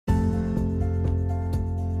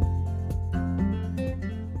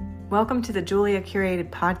Welcome to the Julia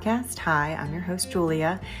Curated podcast. Hi, I'm your host,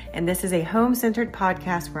 Julia, and this is a home-centered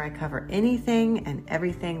podcast where I cover anything and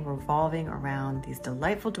everything revolving around these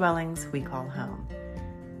delightful dwellings we call home.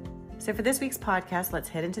 So for this week's podcast, let's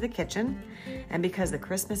head into the kitchen. And because the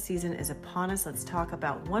Christmas season is upon us, let's talk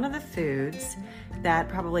about one of the foods that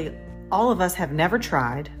probably all of us have never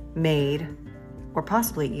tried, made, or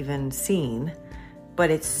possibly even seen. But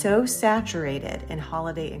it's so saturated in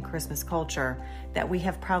holiday and Christmas culture that we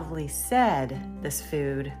have probably said this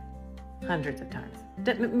food hundreds of times.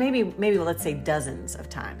 Maybe let's say dozens of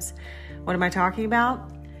times. What am I talking about?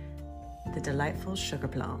 The delightful sugar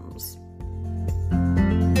plums.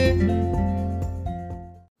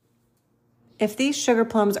 If these sugar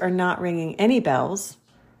plums are not ringing any bells,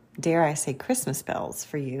 dare I say Christmas bells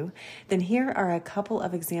for you, then here are a couple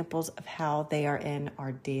of examples of how they are in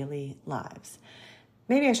our daily lives.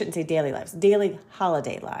 Maybe I shouldn't say daily lives, daily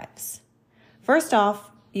holiday lives. First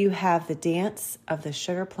off, you have the dance of the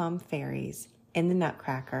sugar plum fairies in the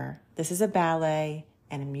Nutcracker. This is a ballet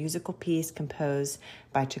and a musical piece composed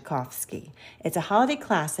by Tchaikovsky. It's a holiday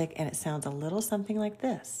classic and it sounds a little something like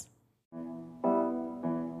this.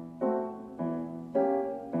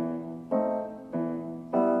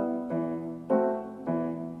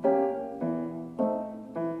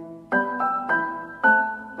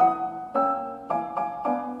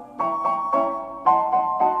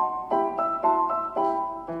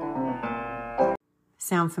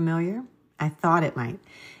 Sound familiar? I thought it might.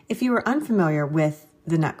 If you are unfamiliar with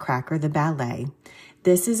the Nutcracker, the ballet,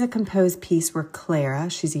 this is a composed piece where Clara,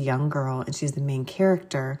 she's a young girl and she's the main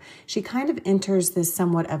character. She kind of enters this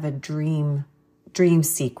somewhat of a dream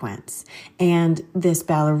sequence. And this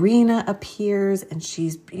ballerina appears and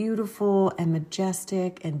she's beautiful and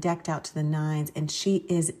majestic and decked out to the nines. And she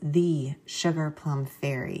is the sugar plum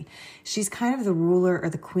fairy. She's kind of the ruler or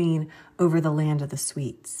the queen over the land of the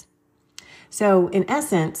sweets. So in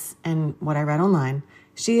essence, and what I read online,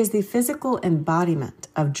 she is the physical embodiment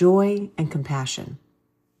of joy and compassion,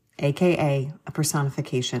 aka a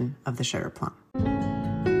personification of the sugar plum.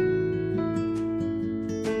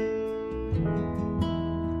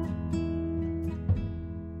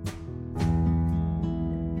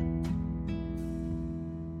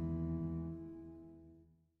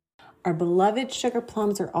 Our beloved sugar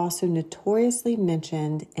plums are also notoriously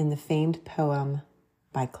mentioned in the famed poem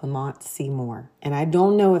by Clement Seymour. And I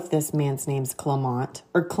don't know if this man's name's Clement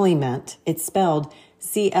or Clement. It's spelled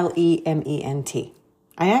Clement.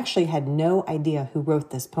 I actually had no idea who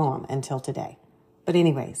wrote this poem until today. But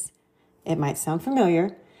anyways, it might sound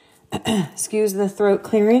familiar. Excuse the throat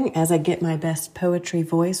clearing as I get my best poetry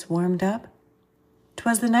voice warmed up.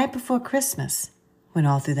 'Twas the night before Christmas, when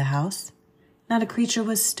all through the house not a creature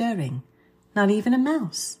was stirring, not even a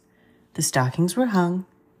mouse. The stockings were hung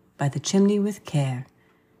by the chimney with care,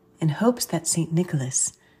 in hopes that St.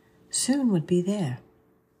 Nicholas soon would be there.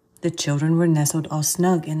 The children were nestled all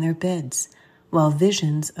snug in their beds, while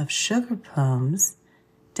visions of sugar plums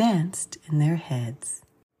danced in their heads.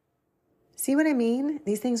 See what I mean?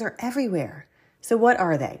 These things are everywhere. So what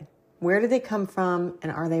are they? Where do they come from?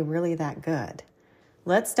 And are they really that good?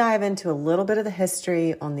 Let's dive into a little bit of the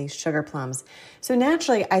history on these sugar plums. So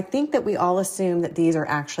naturally, I think that we all assume that these are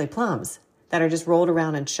actually plums that are just rolled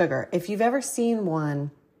around in sugar. If you've ever seen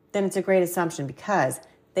one, then it's a great assumption because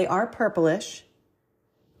they are purplish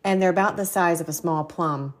and they're about the size of a small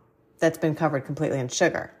plum that's been covered completely in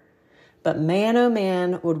sugar. But man, oh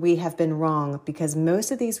man, would we have been wrong because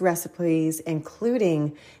most of these recipes,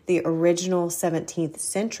 including the original 17th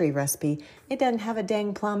century recipe, it doesn't have a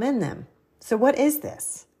dang plum in them. So what is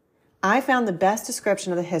this? I found the best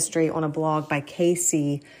description of the history on a blog by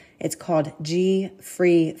KC. It's called G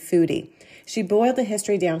Free Foodie. She boiled the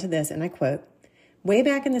history down to this, and I quote, "Way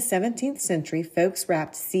back in the 17th century, folks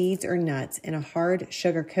wrapped seeds or nuts in a hard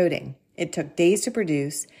sugar coating. It took days to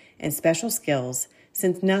produce and special skills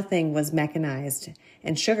since nothing was mechanized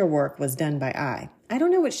and sugar work was done by eye." I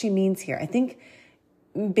don't know what she means here. I think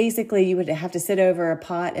basically you would have to sit over a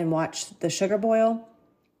pot and watch the sugar boil.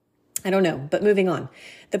 I don't know, but moving on.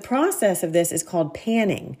 The process of this is called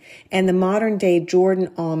panning, and the modern day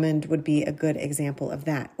Jordan almond would be a good example of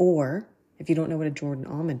that. Or if you don't know what a Jordan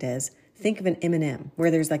almond is, think of an M&M where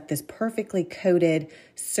there's like this perfectly coated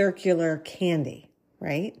circular candy,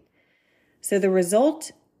 right? So the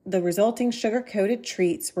resulting sugar-coated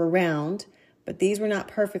treats were round, but these were not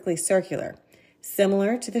perfectly circular,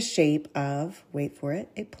 similar to the shape of, wait for it,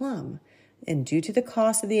 a plum. And due to the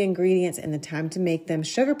cost of the ingredients and the time to make them,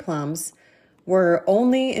 sugar plums were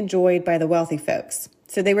only enjoyed by the wealthy folks.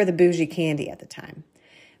 So they were the bougie candy at the time.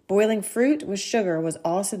 Boiling fruit with sugar was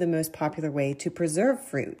also the most popular way to preserve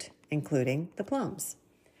fruit, including the plums.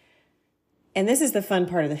 And this is the fun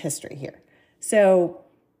part of the history here. So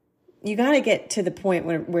you got to get to the point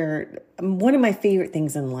where one of my favorite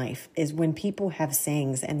things in life is when people have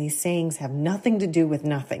sayings, and these sayings have nothing to do with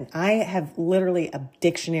nothing. I have literally a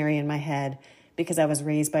dictionary in my head because I was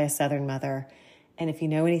raised by a Southern mother. And if you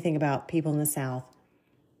know anything about people in the South,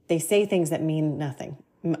 they say things that mean nothing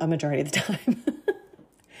a majority of the time.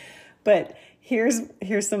 But here's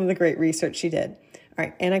some of the great research she did. All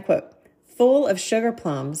right, and I quote, "Full of sugar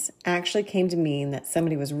plums" actually came to mean that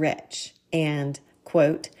somebody was rich. And,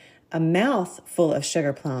 quote, "A mouth full of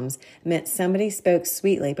sugar plums" meant somebody spoke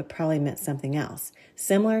sweetly, but probably meant something else,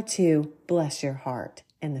 similar to "bless your heart"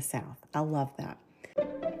 in the South. I love that.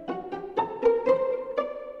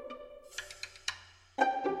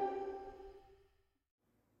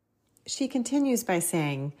 She continues by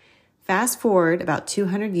saying, fast forward about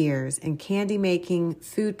 200 years, and candy making,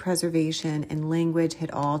 food preservation, and language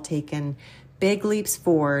had all taken big leaps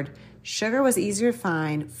forward. Sugar was easier to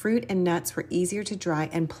find, fruit and nuts were easier to dry,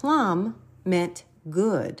 and plum meant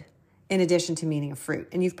good, in addition to meaning a fruit.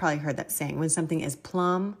 And you've probably heard that saying. When something is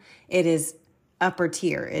plum, it is upper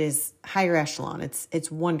tier. It is higher echelon.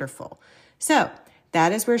 It's wonderful. So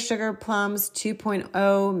that is where Sugar Plums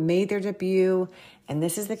 2.0 made their debut. And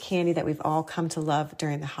this is the candy that we've all come to love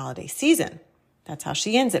during the holiday season. That's how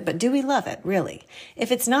she ends it. But do we love it, really?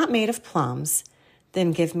 If it's not made of plums,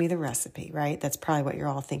 then give me the recipe, right? That's probably what you're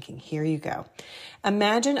all thinking. Here you go.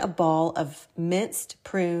 Imagine a ball of minced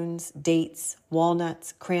prunes, dates,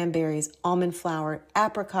 walnuts, cranberries, almond flour,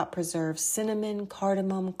 apricot preserve, cinnamon,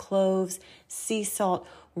 cardamom, cloves, sea salt,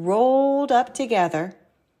 rolled up together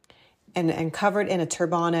and covered in a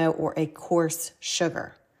turbano or a coarse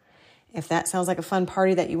sugar. If that sounds like a fun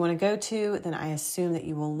party that you want to go to, then I assume that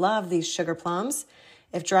you will love these sugar plums.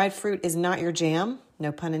 If dried fruit is not your jam,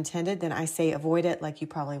 no pun intended, then I say avoid it like you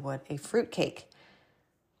probably would a fruit cake.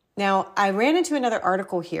 Now, I ran into another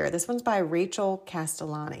article here. This one's by Rachel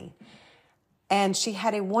Castellani. And she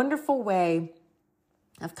had a wonderful way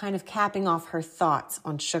of kind of capping off her thoughts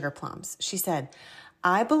on sugar plums. She said,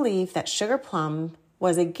 "I believe that sugar plum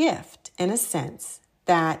was a gift in a sense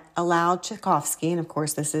that allowed Tchaikovsky," and of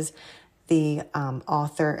course this is the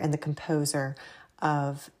author and the composer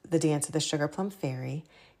of The Dance of the Sugar Plum Fairy,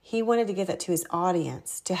 he wanted to give that to his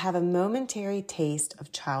audience to have a momentary taste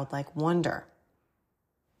of childlike wonder.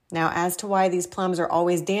 Now, as to why these plums are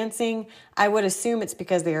always dancing, I would assume it's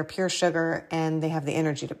because they are pure sugar and they have the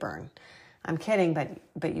energy to burn. I'm kidding,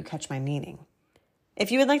 but you catch my meaning.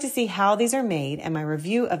 If you would like to see how these are made and my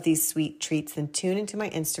review of these sweet treats, then tune into my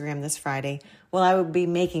Instagram this Friday. Well, I will be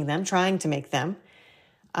making them, trying to make them.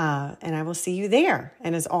 And I will see you there.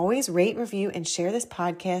 And as always, rate, review, and share this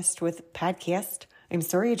podcast with podcast. I'm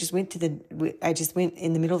sorry, I just went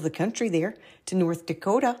in the middle of the country there to North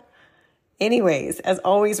Dakota. Anyways, as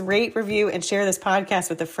always, rate, review, and share this podcast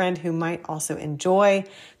with a friend who might also enjoy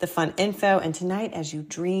the fun info. And tonight, as you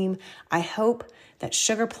dream, I hope that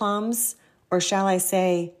sugar plums, or shall I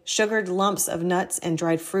say, sugared lumps of nuts and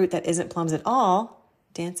dried fruit that isn't plums at all,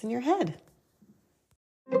 dance in your head.